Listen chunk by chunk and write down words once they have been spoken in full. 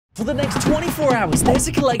For the next 24 hours, there's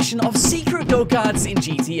a collection of secret go-karts in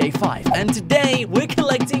GTA 5. And today, we're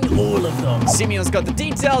collecting all of them. Simeon's got the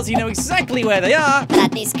details. You know exactly where they are.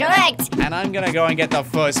 That is correct. And I'm gonna go and get the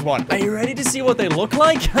first one. Are you ready to see what they look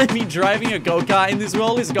like? I mean, driving a go-kart in this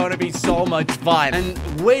world is going to be so much fun.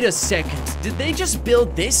 And wait a second. Did they just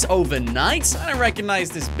build this overnight? I don't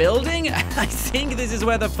recognize this building. I think this is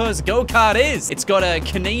where the first go-kart is. It's got a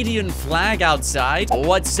Canadian flag outside.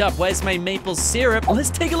 What's up? Where's my maple syrup?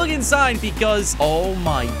 Let's take a look inside because, oh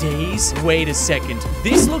my days. Wait a second.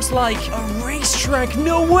 This looks like a racetrack.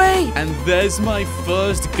 No way. And there's my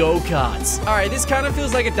first go-karts. All right, this kind of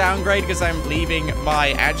feels like a downgrade because I'm leaving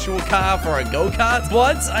my actual car for a go-kart.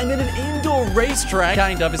 But I'm in an indoor racetrack.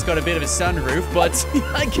 Kind of. It's got a bit of a sunroof, but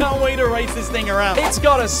I can't wait to race this thing around. It's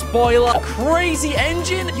got a spoiler, crazy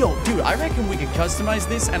engine. Yo, dude, I reckon we could customize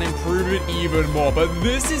this and improve it even more. But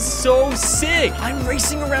this is so sick. I'm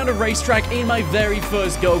racing around a racetrack in my very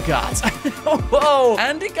first go-kart. Whoa,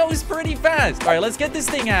 and it goes pretty fast. All right, let's get this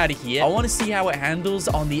thing out of here. I want to see how it handles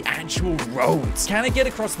on the actual roads. Can I get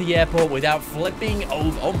across the airport without flipping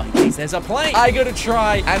over? Oh my days, there's a plane. I gotta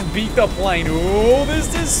try and beat the plane. Oh,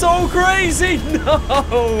 this is so crazy.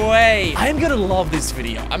 No way. I'm gonna love this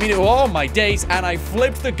video. I mean, oh my days, and I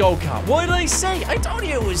flipped the go-kart. What did I say? I told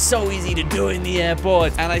you it was so easy to do in the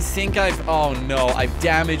airport. And I think oh no, I've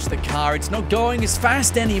damaged the car. It's not going as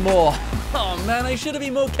fast anymore. Oh man, I should have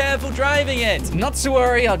been more careful driving it. Not to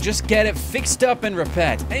worry, I'll just get it fixed up and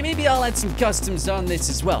repaired. Hey, maybe I'll add some customs on this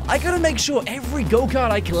as well. I gotta make sure every go-kart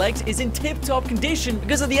I collect is in tip-top condition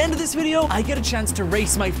because at the end of this video, I get a chance to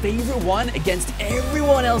race my favorite one against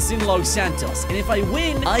everyone else in Los Santos. And if I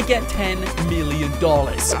win, I get $10 million.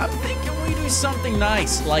 I'm thinking we do something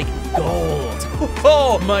nice, like gold.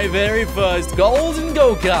 Oh, my very first golden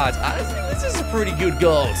go-kart. I think this is a pretty good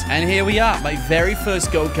gold. And here we are, my very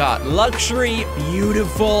first go-kart. Luxury,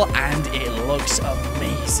 beautiful, and it looks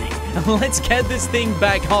amazing. Let's get this thing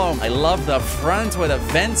back home. I love the front where the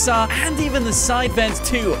vents are and even the side vents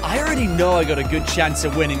too. I already know I got a good chance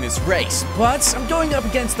of winning this race, but I'm going up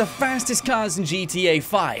against the fastest cars in GTA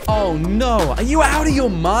 5. Oh no, are you out of your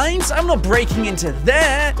minds? I'm not breaking into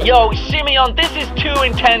there. Yo, Simeon, this is too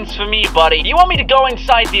intense for me, buddy. You want me to go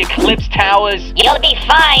inside the Eclipse Towers? You'll be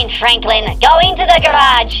fine, Franklin. Go into the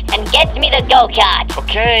garage and get me the go-kart.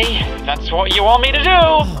 Okay, that's what you want me to do.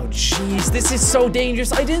 Oh jeez, this is so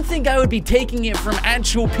dangerous. I didn't think I would be taking it from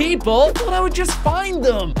actual people. I thought I would just find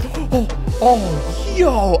them. Oh,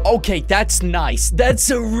 yo. Okay, that's nice.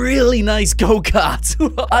 That's a really nice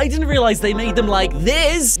go-kart. I didn't realize they made them like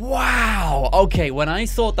this. Wow. Okay, when I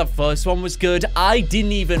thought the first one was good, I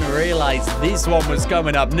didn't even realize this one was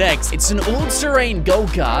coming up next. It's an all-terrain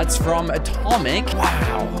go-kart from Atomic.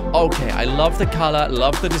 Wow. Okay, I love the color,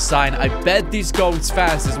 love the design. I bet this goes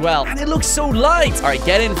fast as well. And it looks so light. All right,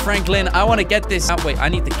 get in, Franklin. I want to get this. Oh, wait, I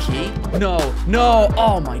need the key. No.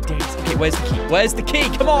 Oh my days. Okay, where's the key? Where's the key?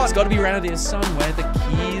 Come on. It's got to be around here somewhere.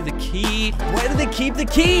 The key. Where do they keep the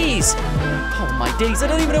keys? Oh my days. I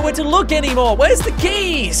don't even know where to look anymore. Where's the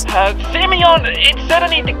keys? Simeon, it said I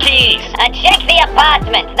need the keys. Check the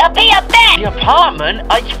apartment. They'll be up there. The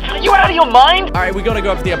apartment? Are you out of your mind? All right, we got to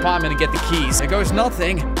go up to the apartment and get the keys. There goes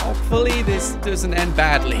nothing. Hopefully this doesn't end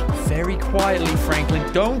badly. Very quietly,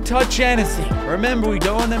 Franklin. Don't touch anything. Remember, we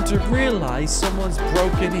don't want them to realize someone's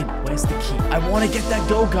broken in. Where's the key? I want to get that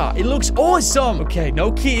go-kart. It looks awesome. Okay,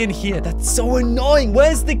 no key in here. That's so annoying.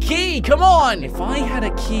 Where's the key? Come on. If I had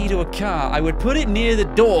a key to a car, I would put it near the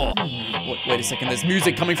door. Wait a second. There's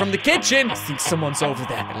music coming from the kitchen. I think someone's over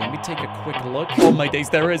there. Let me take a quick look. Oh my days,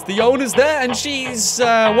 there is. The owner's there, and she's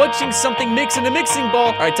watching something mix in a mixing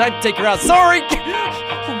bowl. All right, time to take her out. Sorry.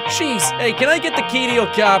 Oh, jeez. Hey, can I get the key to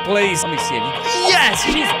your car, please? Let me see if you... Yes,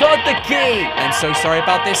 she's got the key. I'm so sorry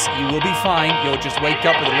about this. You will be fine. You'll just wake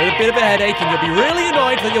up with a little bit of a headache, and you'll be really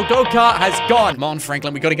annoyed that your go-kart has gone. Come on,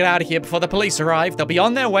 Franklin. We got to get out of here before the police arrive. They'll be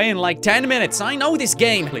on their way in like 10 minutes. I know this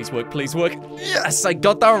game. Please work. Please work. Yes, I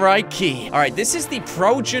got the right key. All right, this is the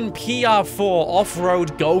Progen PR4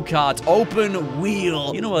 off-road go-kart open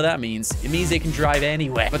wheel. You know what that means. It means they can drive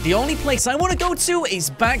anywhere. But the only place I want to go to is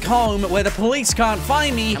back home where the police can't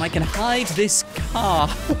find me and I can hide this car.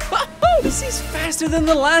 This is faster than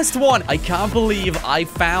the last one. I can't believe I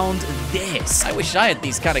found this. I wish I had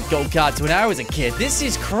these kind of go-karts when I was a kid. This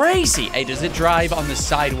is crazy. Hey, does it drive on the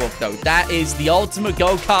sidewalk, though? That is the ultimate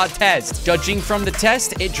go-kart test. Judging from the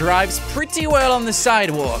test, it drives pretty well on the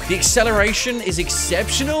sidewalk. The acceleration is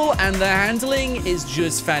exceptional, and the handling is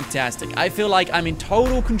just fantastic. I feel like I'm in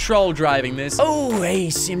total control driving this. Oh,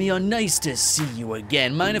 hey, Simeon, nice to see you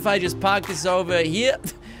again. Mind if I just park this over here?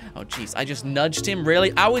 Oh, jeez. I just nudged him,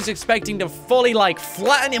 really? I was expecting to fully, like,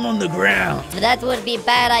 flatten him on the ground. That would be a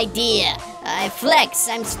bad idea. I flex.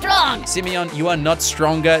 I'm strong. Simeon, you are not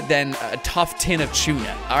stronger than a tough tin of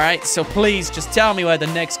tuna, all right? So please, just tell me where the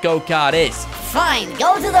next go-kart is. Fine,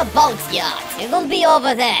 go to the boat yard. It'll be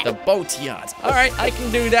over there. The boat yard. All right, I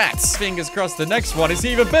can do that. Fingers crossed the next one is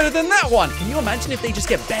even better than that one. Can you imagine if they just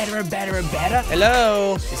get better and better and better?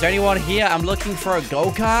 Hello? Is there anyone here? I'm looking for a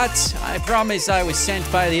go-kart. I promise I was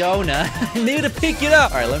sent by the owner. I need to pick it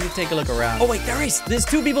up. All right, let me take a look around. Oh, wait, there's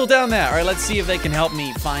 2 people down there. All right, let's see if they can help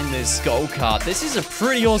me find this go-kart. This is a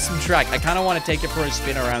pretty awesome track. I kind of want to take it for a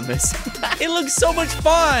spin around this. It looks so much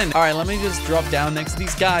fun. All right, let me just drop down next to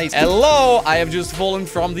these guys. Hello, I have just fallen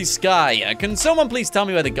from the sky. Can someone please tell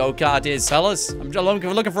me where the go-kart is, fellas? I'm just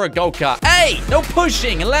looking for a go-kart. Hey, no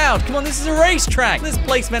pushing allowed. Come on, this is a racetrack. This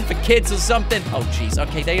place meant for kids or something. Oh, jeez.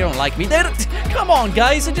 Okay, they don't like me. They don't... Come on,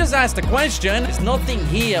 guys. I just asked a question. There's nothing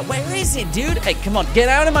here. Where is it, dude? Hey, come on. Get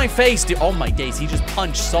out of my face, dude. Oh, my days. He just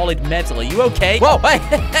punched solid metal. Are you okay? Whoa,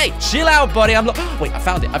 hey, chill out, buddy. Wait, I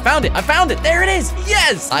found it. There it is.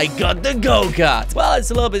 Yes, I got the go-kart. Well,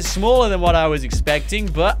 it's a little bit smaller than what I was expecting,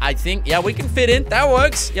 but I think, yeah, we can fit in. That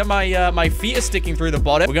works. Yeah, my feet are sticking through the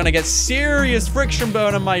bottom. We're gonna get serious friction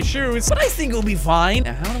burn on my shoes, but I think we'll be fine.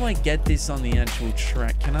 Now, how do I get this on the actual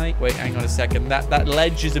track? Can I? Wait, hang on a second. That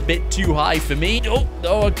ledge is a bit too high for me. Oh,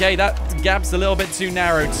 okay. That gap's a little bit too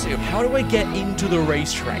narrow, too. How do I get into the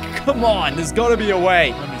racetrack? Come on, there's gotta be a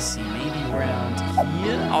way. Let me see. Around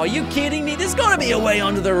here. Oh, are you kidding me? There's gotta be a way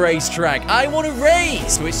onto the racetrack. I want to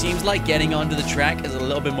race. So it seems like getting onto the track is a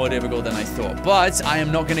little bit more difficult than I thought. But I am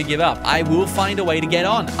not gonna give up. I will find a way to get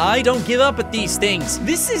on. I don't give up at these things.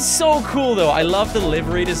 This is so cool, though. I love the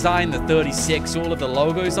livery design, the 36, all of the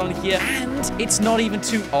logos on here. And it's not even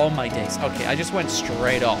too... Oh, my days. Okay, I just went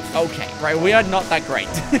straight off. Okay, right. We are not that great.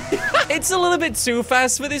 It's a little bit too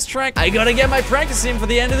fast for this track. I gotta get my practice in for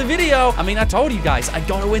the end of the video. I mean, I told you guys, I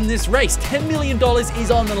gotta win this race. $10 million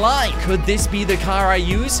is on the line. Could this be the car I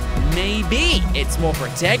use? Maybe. It's more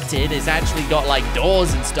protected. It's actually got, like,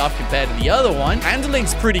 doors and stuff compared to the other one.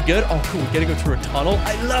 Handling's pretty good. Oh, cool. We gotta go through a tunnel.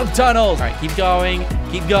 I love tunnels. All right, keep going.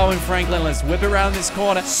 Keep going, Franklin. Let's whip around this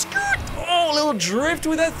corner. Skirt. Oh, a little drift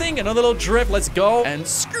with that thing. Another little drift. Let's go. And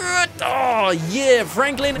skirt. Oh, yeah,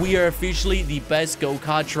 Franklin. We are officially the best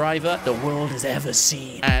go-kart driver the world has ever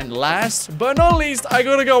seen. And last but not least, I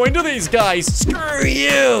gotta go into these guys. Screw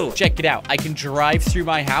you. Check it out. I can drive through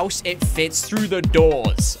my house. It fits through the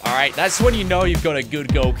doors. All right, that's when you know you've got a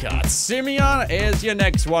good go-kart. Simeon, here's your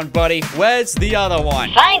next one, buddy. Where's the other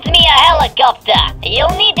one? Find me a helicopter.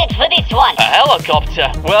 You'll need it for this one. A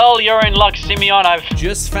helicopter? Well, you're in luck, Simeon. I've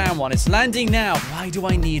just found one. It's landing now. Why do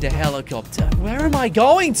I need a helicopter? Where am I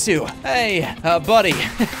going to? Hey, buddy,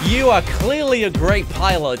 you are clearly a great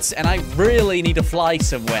pilot, and I really need to fly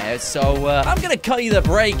somewhere, so I'm gonna cut you the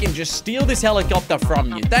brake and just steal this helicopter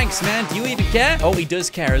from you. Thanks, man. Do you even care? Oh, he does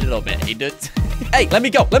care a little bit. He does. Hey, let me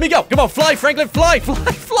go. Let me go. Come on, fly, Franklin. Fly, fly,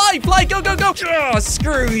 fly, fly. Go, go, go. Oh,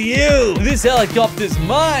 screw you. This helicopter's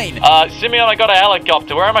mine. Simeon, I got a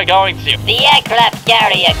helicopter. Where am I going to? The aircraft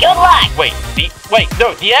carrier. Good luck.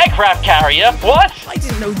 The aircraft carrier? What? I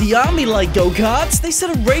didn't know the army liked go-karts. They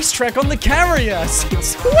set a racetrack on the carrier.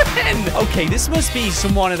 Since when? Okay, this must be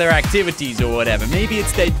one of their activities or whatever. Maybe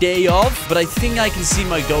it's their day off, but I think I can see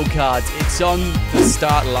my go-kart. It's on the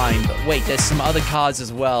start line. But wait, there's some other cars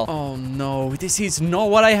as well. Oh, no. This is not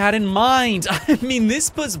what I had in mind. I mean, this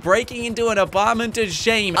puts breaking into an apartment to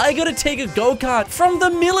shame. I gotta take a go-kart from the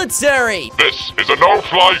military. This is a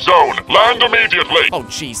no-fly zone. Land immediately. Oh,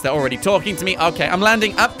 jeez, they're already talking to me. Okay, I'm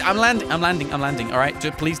landing. I'm landing. All right,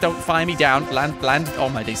 just please don't fire me down. Land. Oh,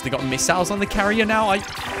 my days, they got missiles on the carrier now.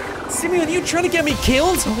 Simeon, are you trying to get me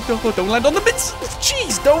killed? Oh, no, don't land on the missiles.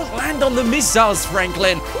 Jeez, don't land on the missiles,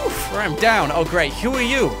 Franklin. Oof, I'm down. Oh, great. Who are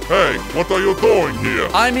you? Hey, what are you doing here?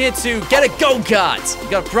 I'm here to get a go-kart. You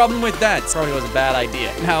got a problem with that? Probably was a bad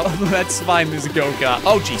idea. Now, let's find this go-kart.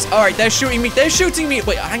 Oh, jeez. All right, they're shooting me. They're shooting me.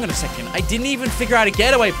 Wait, hang on a second. I didn't even figure out a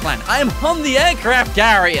getaway plan. I am on the aircraft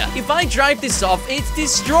carrier. If I drive this off, it's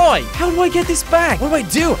destroyed. How do I get this back? What do I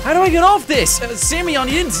do? How do I get off this? Simeon,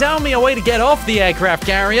 you didn't tell me a way to get off the aircraft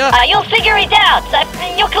carrier. You'll figure it out.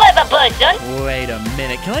 You're clever, person. Wait a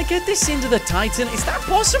minute. Can I get this into the Titan? Is that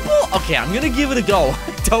possible? Okay, I'm gonna give it a go.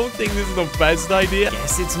 I don't think this is the best idea.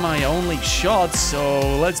 Guess it's my only shot, so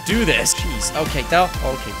let's do this. Jeez. Okay,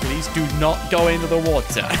 please do not go into the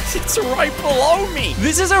water. It's right below me.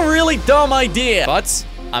 This is a really dumb idea, but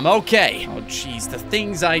I'm okay. Oh, jeez, the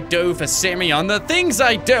things I do for Simeon, the things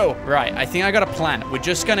I do. Right, I think I got a plan. We're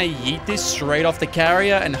just gonna yeet this straight off the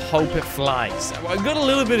carrier and hope it flies. I've got a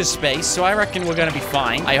little bit of space, so I reckon we're gonna be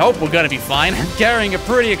fine. I hope we're gonna be fine. I'm carrying a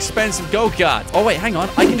pretty expensive go-kart. Oh, wait, hang on.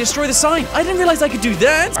 I can destroy the sign. I didn't realize I could do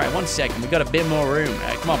that. All right, 1 second. We got a bit more room.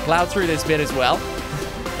 Come on, plow through this bit as well.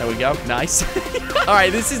 There we go. Nice. All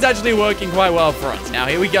right, this is actually working quite well for us. Now,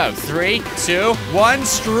 here we go. 3, 2, 1,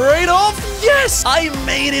 straight off. Yes! I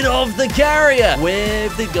made it off the carrier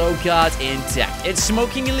with the go-kart intact. It's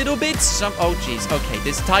smoking a little bit. Oh, jeez. Okay,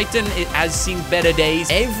 this Titan, it has seen better days.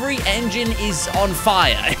 Every engine is on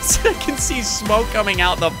fire. I can see smoke coming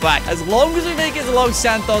out the back. As long as we make it to Los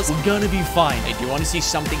Santos, we're gonna be fine. Hey, do you want to see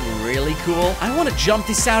something really cool? I want to jump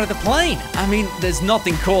this out of the plane. I mean, there's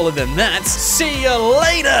nothing cooler than that. See you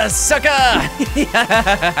later, sucker!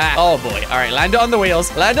 Oh, boy. All right, land on the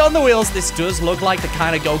wheels. Land on the wheels. This does look like the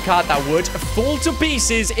kind of go-kart that would fall to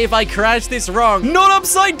pieces if I crash this wrong. Not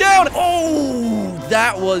upside down. Oh,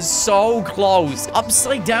 that was so close.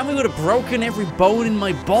 Upside down, we would have broken every bone in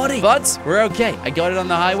my body. But we're okay. I got it on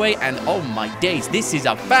the highway, and oh my days, this is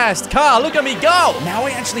a fast car. Look at me go. Now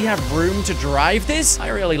I actually have room to drive this. I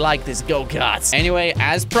really like this go-kart. Anyway,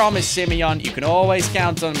 as promised, Simeon, you can always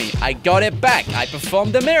count on me. I got it back. I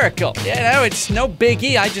performed a miracle. You know, it's no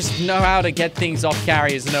biggie. I just know how to get things off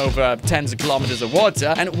carriers and over tens of kilometers of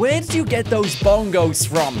water. And where did you get those bongos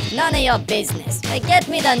from? None of your business. Get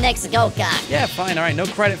me the next go-kart. Yeah, fine. All right, no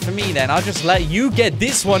credit for me then. I'll just let you get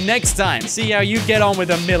this one next time. See how you get on with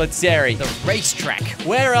the military. The racetrack.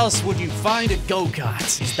 Where else would you find a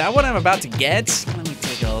go-kart? Is that what I'm about to get? Let me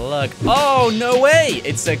take a look. Oh, no way.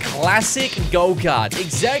 It's a classic go-kart.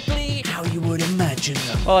 Exactly how you would imagine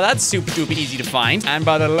them. Oh, that's super duper easy to find. And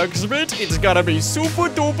by the looks of it, it's gotta be super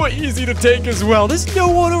duper easy to take as well. There's no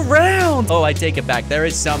one around. Oh, I take it back. There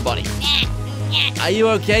is somebody. Are you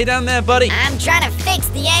okay down there, buddy? I'm trying to fix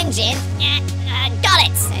the engine. Got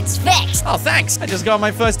it. It's fixed. Oh, thanks. I just got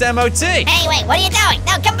my first MOT. Hey, wait, what are you doing?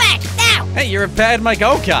 No, come back. Now. Hey, you repaired my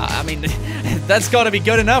go-kart. I mean, that's got to be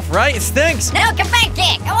good enough, right? Thanks. No, come back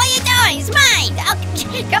here. What are you doing? It's mine.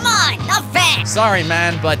 Oh, come on. Not fair. Sorry,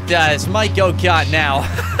 man, but it's my go-kart now.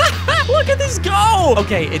 Look at this go!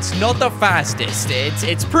 Okay, it's not the fastest.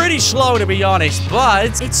 It's pretty slow, to be honest,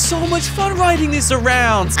 but it's so much fun riding this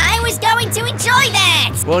around. I was going to enjoy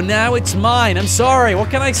that. Well, now it's mine. I'm sorry. What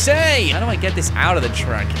can I say? How do I get this out of the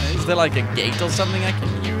truck? Is there like a gate or something I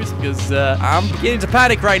can use? Because I'm beginning to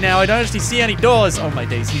panic right now. I don't actually see any doors. Oh, my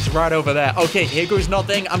days. He's right over there. Okay, here goes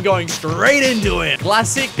nothing. I'm going straight into it.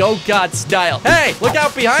 Classic go-kart style. Hey, look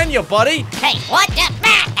out behind you, buddy. Hey, what the?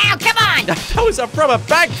 Now, come on. That was a proper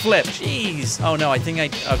backflip. Jeez. Oh, no, I think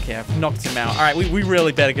okay, I've knocked him out. All right, we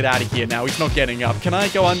really better get out of here now. He's not getting up. Can I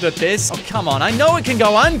go under this? Oh, come on. I know it can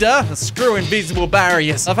go under. Screw invisible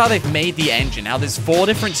barriers. I love how they've made the engine. Now, there's 4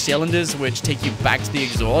 different cylinders which take you back to the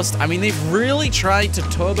exhaust. I mean, they've really tried to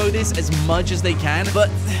turbo this as much as they can, but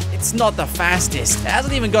it's not the fastest. It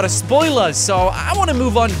hasn't even got a spoiler, so I want to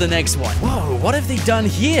move on to the next one. Whoa, what have they done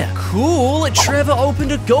here? Cool. Trevor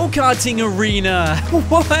opened a go-karting arena.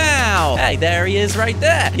 Wow. Hey, there he is right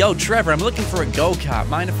there. Yo, Trevor, I'm looking for a go-kart.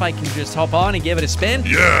 Mind if I can just hop on and give it a spin?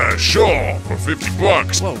 Yeah, sure. For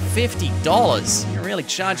 $50. Whoa, $50? You're really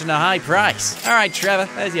charging a high price. All right, Trevor,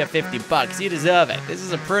 there's your $50. You deserve it. This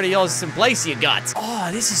is a pretty awesome place you got. Oh,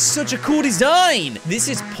 this is such a cool design. This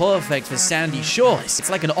is perfect for sandy shores. It's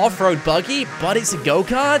like an off-road buggy, but it's a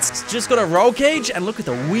go-kart. It's just got a roll cage, and look at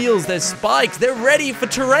the wheels. They're spiked. They're ready for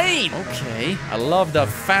terrain. Okay, I love the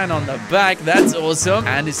fan on the back. That's awesome.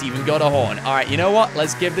 And it's even got a horn. All right, you know what?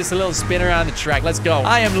 Let's give this a little spin around the track. Let's go.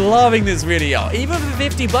 I am loving this video. Even for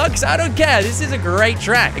 $50, I don't care. This is a great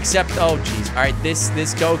track. Except, oh, jeez. All right,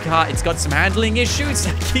 this go-kart, it's got some handling issues.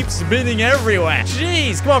 It keeps spinning everywhere.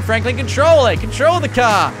 Jeez, come on, Franklin. Control it. Control the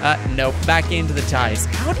car. Nope. Back into the tires.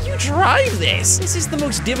 How do you drive this? This is the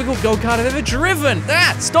most difficult go-kart I've ever driven.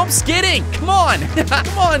 Stop skidding. Come on.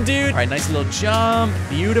 Come on, dude. All right, nice little jump.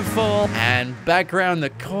 Beautiful. And back around the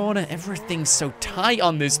corner. Everything's so tight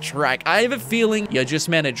on this track. I have a feeling you're just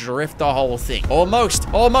meant to drift the whole thing. Almost.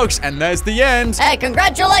 And there's the end. Hey,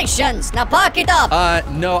 congratulations. Now park it up.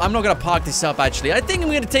 No, I'm not gonna park this up, actually. I think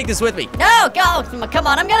I'm gonna take this with me. No, go. Come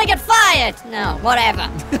on, I'm gonna get fired. No, whatever.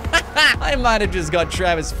 I might have just got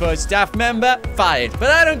Trevor's first staff member fired, but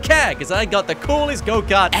I don't care, because I got the coolest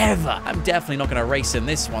go-kart ever. I'm definitely not gonna race in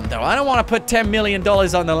this one, though. I don't want to put $10 million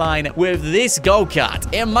on the line with this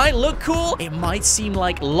go-kart. It might look cool. It might seem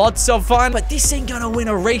like lots of fun, but this ain't gonna win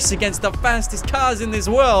a race against the fastest cars in this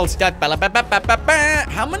world.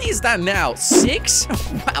 How many is that now? 6?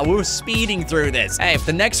 Wow, we're speeding through this. Hey, if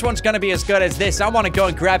the next one's gonna be as good as this, because I want to go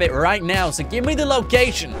and grab it right now. So give me the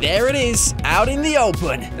location. There it is, out in the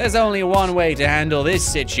open. There's only one way to handle this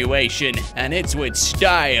situation, and it's with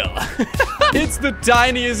style. It's the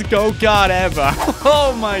tiniest go-kart ever.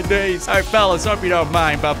 Oh, my days. All right, fellas, hope you don't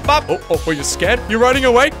mind, but pop. Oh, are you scared? You're running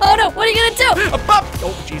away? Oh no, what are you gonna do? Pop.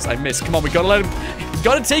 Oh, jeez, I missed. Come on, we gotta let him.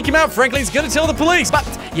 Gotta take him out, Franklin's gonna tell the police. But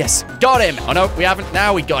yes, got him. Oh no, we haven't.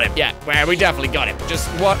 Now we got him. Yeah, well, we definitely got him. Just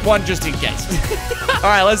one just in case. All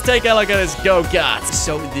right, let's take a look at this go-kart.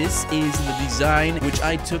 So this is the design which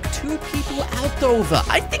I took 2 people out over.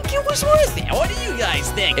 I think it was worth it. What do you guys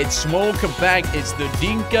think? It's small, compact. It's the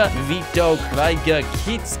Dinka Vito Krieger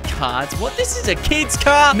Kids Kart. What? This is a kid's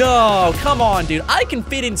car? No, come on, dude. I can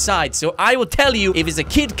fit inside, so I will tell you if it's a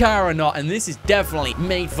kid car or not. And this is definitely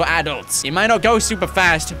made for adults. It might not go super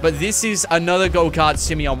fast, but this is another go-kart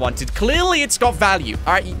Simeon wanted. Clearly, it's got value.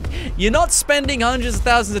 All right, you're not spending hundreds of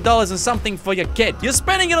thousands of dollars on something for your kid. You're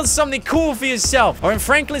spending it on something cool for yourself. Or in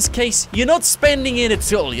Franklin's case, you're not spending it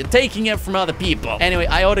at all. You're taking it from other people. Anyway,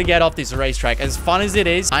 I ought to get off this racetrack. As fun as it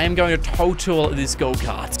is, I am going to total this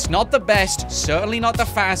go-kart. It's not the best, certainly not the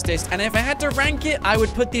fastest, and if I had to rank it, I would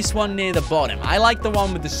put this one near the bottom. I like the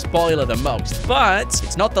one with the spoiler the most, but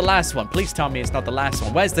it's not the last one. Please tell me it's not the last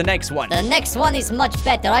one. Where's the next one? The next one is much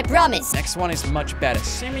better, I promise. Next one is much better.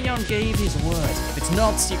 Simeon gave his word. If it's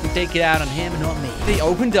not, you can take it out on him and not me. They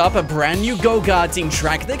opened up a brand new go-karting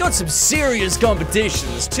track. They got some serious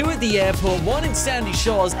competitions. 2 at the airport, 1 in Sandy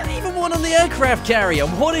Shores, and even 1 on the aircraft carrier.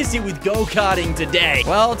 What is it with go-karting today?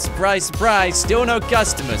 Well, surprise, surprise, still no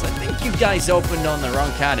customers. I think you guys opened on the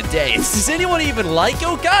wrong kind of day. Does anyone even like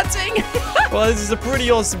go-karting? Well, this is a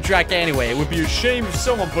pretty awesome track anyway. It would be a shame if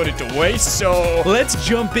someone put it to waste, so let's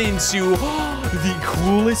jump into the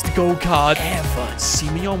coolest go-kart ever.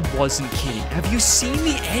 Simeon wasn't kidding. Have you seen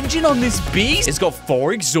the engine on this beast? It's got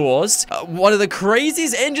 4 exhausts. One of the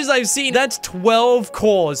craziest engines I've seen. That's 12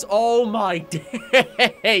 cores. Oh my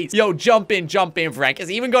days. Yo, jump in, Frank. It's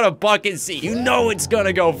even got a bucket seat. You know it's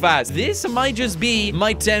gonna go fast. This might just be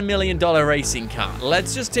my $10 million racing car.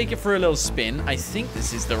 Let's just take it for a little spin. I think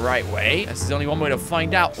this is the right way. There's only one way to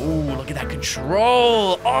find out. Ooh, look at that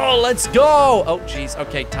control. Oh, let's go. Oh, jeez.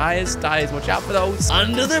 Okay, tires. Watch out for those.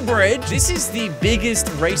 Under the bridge. This is the biggest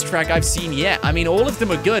racetrack I've seen yet. I mean, all of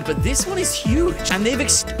them are good, but this one is huge. And they've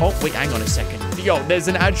oh, wait, hang on a second. Yo, there's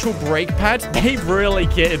an actual brake pad. They've really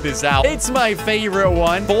kitted this out. It's my favorite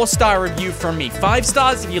one. 4-star review from me. 5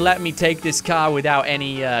 stars if you let me take this car without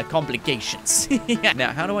any complications. Yeah.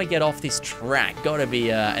 Now, how do I get off this track? Gotta be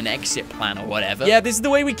an exit plan or whatever. Yeah, this is the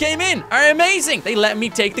way we came in. All right, amazing. They let me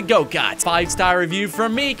take the go-kart. 5-star review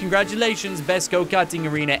from me. Congratulations, best go-karting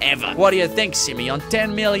arena ever. What do you think, Simeon?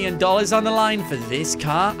 $10 million on the line for this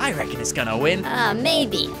car? I reckon it's gonna win.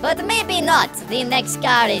 Maybe, but maybe not. The next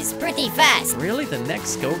car is pretty fast. Really? The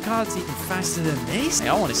next go-kart's even faster than this? Hey,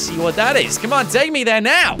 I want to see what that is. Come on, take me there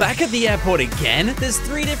now. Back at the airport again. There's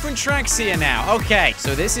 3 different tracks here now. Okay,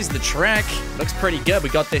 so this is the track. Looks pretty good. We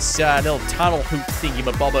got this little tunnel hoop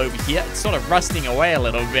thingy-mabob over here. It's sort of rusting away a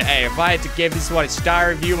little bit. Hey, if I had to give this one a star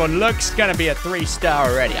review on looks, it's gonna be a 3-star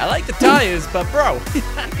already. I like the tires, but bro,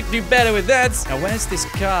 I could do better with that. Now, where's this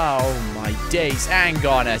car? Oh, my days. Hang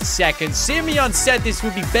on a second. Simeon said this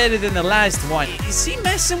would be better than the last one. Is he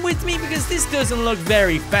messing with me? Because this doesn't look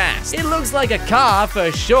very fast. It looks like a car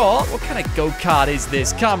for sure. What kind of go-kart is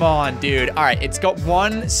this? Come on, dude. All right, it's got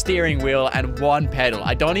 1 steering wheel and 1 pedal.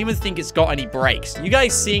 I don't even think it's got any brakes. You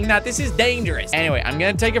guys seeing that? This is dangerous. Anyway, I'm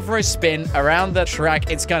gonna take it for a spin around the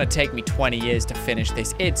track. It's gonna take me 20 years to finish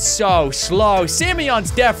this. It's so slow.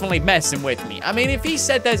 Simeon's definitely messing with me. I mean, if he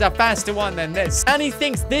said there's a faster one than this, and he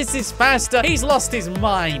thinks this is faster, he's lost his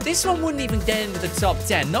mind. This one wouldn't even get into the top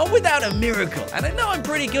 10. Not without a miracle. And I know I'm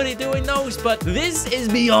pretty good at doing those, but this is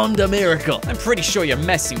beyond a miracle. I'm pretty sure you're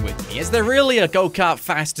messing with me. Is there really a go-kart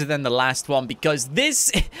faster than the last one? Because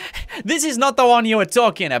this is not the one you were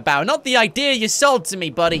talking about. Not the idea you sold to me,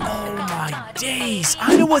 buddy. Oh my days.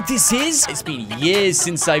 I know what this is. It's been years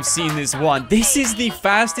since I've seen this one. This is the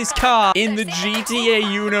fastest car in the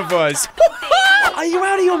GTA universe. Are you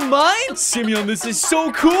out of your mind? Simeon, this is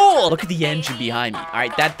so cool. Look at the engine behind me. All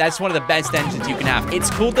right, that's one of the best engines you can have. It's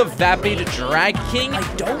called the Vapid Drag King.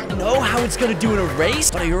 I don't know how it's gonna do in a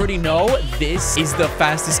race, but I already know this is the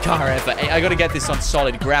fastest car ever. Hey, I gotta get this on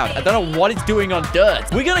solid ground. I don't know what it's doing on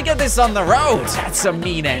dirt. We're gonna get this on the road. That's a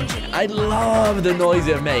mean engine. I love the noise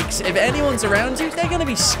it makes. If anyone's around you, they're gonna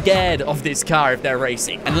be scared of this car if they're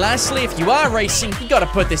racing. And lastly, if you are racing, you gotta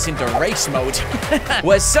put this into race mode,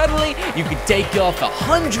 where suddenly you can take off off at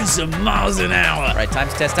hundreds of miles an hour. All right, time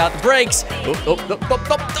to test out the brakes.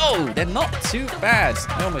 Oh, they're not too bad.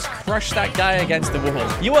 I almost crushed that guy against the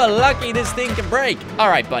wall. You are lucky this thing can brake. All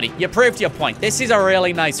right, buddy, you proved your point. This is a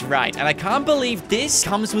really nice ride, and I can't believe this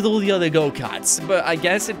comes with all the other go-karts, but I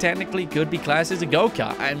guess it technically could be classed as a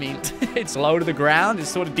go-kart. I mean, it's low to the ground. It's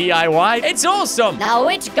sort of DIY. It's awesome. Now,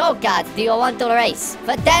 which go-kart do you want to race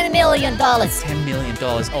for $10 million? $10 million.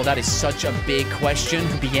 Oh, that is such a big question.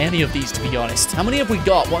 Could be any of these, to be honest. How many have we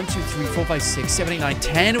got? 1, 2, 3, 4, 5, 6, 7, 8, 9,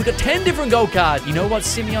 10. We've got 10 different go-karts. You know what,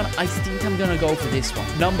 Simeon? I think I'm gonna go for this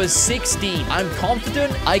one. Number 16. I'm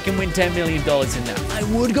confident I can win $10 million in that. I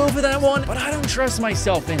would go for that one, but I don't trust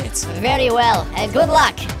myself in it. Very well, and good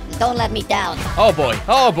luck. Don't let me down. Oh boy,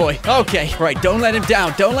 oh boy. Okay, right, don't let him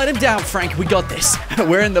down. Don't let him down, Frank. We got this.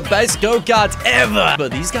 We're in the best go-karts ever.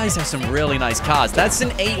 But these guys have some really nice cars. That's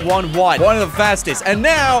an 811, one of the fastest. And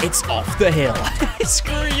now it's off the hill.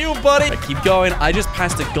 Screw you, buddy. I keep going. I just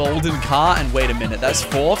passed a golden car, and wait a minute, that's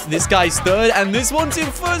 4th. This guy's 3rd, and this one's in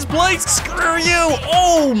 1st place. Screw you.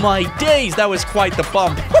 Oh my days, that was quite the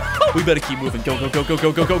bump. We better keep moving. Go, go, go, go,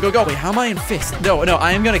 go, go, go, go, go. Wait, how am I in 5th? No,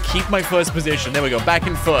 I am gonna keep my 1st position. There we go, back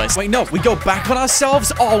in 1st. Wait, no, we go back on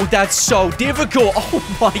ourselves? Oh, that's so difficult.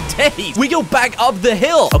 Oh my days. We go back up the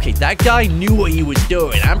hill. Okay, that guy knew what he was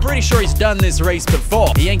doing. I'm pretty sure he's done this race before.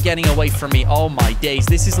 He ain't getting away from me. Oh my days.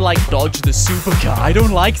 This is like Dodge the supercar. I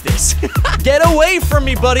don't like this. Get away from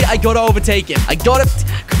me, buddy. I gotta overtake him. I gotta...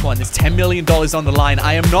 Come on, there's $10 million on the line.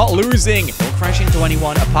 I am not losing. Don't crash into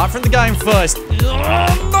anyone, apart from the guy in 1st.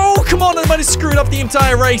 Oh, no, come on. I might have screwed up the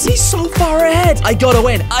entire race. He's so far ahead. I gotta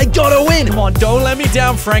win. I gotta win. Come on, don't let me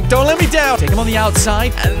down, Frank. Don't let me down. Take him on the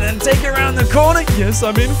outside, and then take it around the corner. Yes,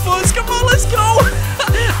 I'm in 1st. Come on, let's go.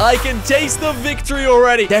 I can taste the victory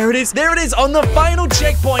already. There it is. There it is. On the final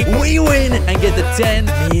checkpoint, we win and get the $10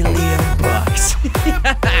 million bucks.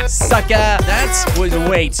 Sucker. That was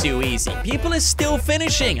way too easy. People are still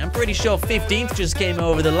finishing. I'm pretty sure 15th just came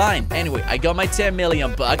over the line. Anyway, I got my $10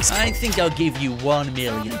 million bucks. I think I'll give you $1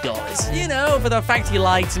 million. You know, for the fact you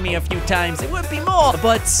lied to me a few times, it would be more.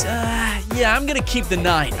 But, yeah, I'm gonna keep the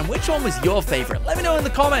 9. And which one was your favorite? Let me know in the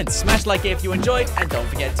comments. Smash like if you enjoyed, and don't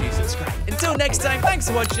forget to subscribe. Until next time, thanks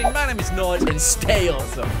for watching. My name is Nought, and stay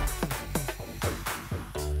awesome.